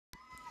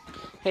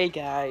Hey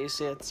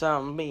guys, it's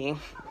me.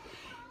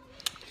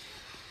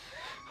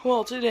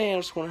 Well, today I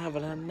just want to have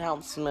an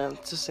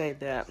announcement to say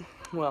that,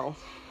 well,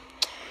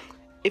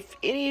 if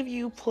any of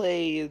you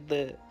play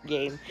the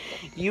game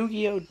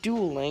Yu-Gi-Oh!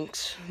 Duel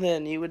Links,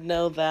 then you would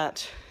know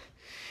that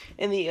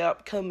in the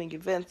upcoming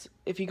events,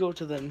 if you go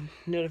to the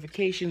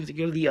notifications and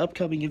go to the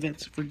upcoming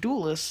events for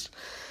duelists,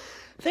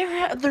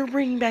 they're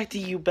bringing back the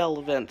U-Bell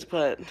event.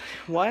 But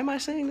why am I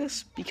saying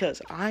this?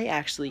 Because I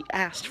actually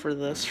asked for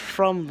this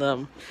from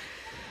them,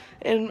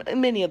 and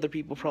many other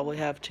people probably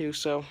have too.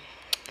 So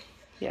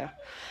yeah,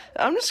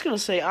 I'm just gonna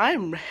say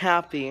I'm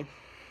happy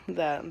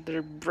that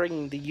they're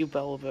bringing the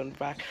U-Bell event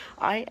back.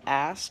 I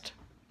asked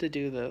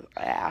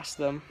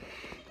them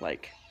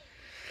like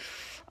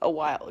a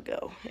while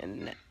ago,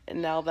 and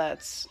now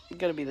that's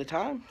gonna be the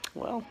time.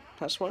 Well,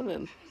 that's one,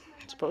 and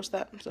let's post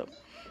that. So,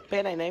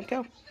 BANDAI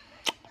NAMCO,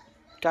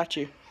 got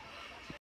you.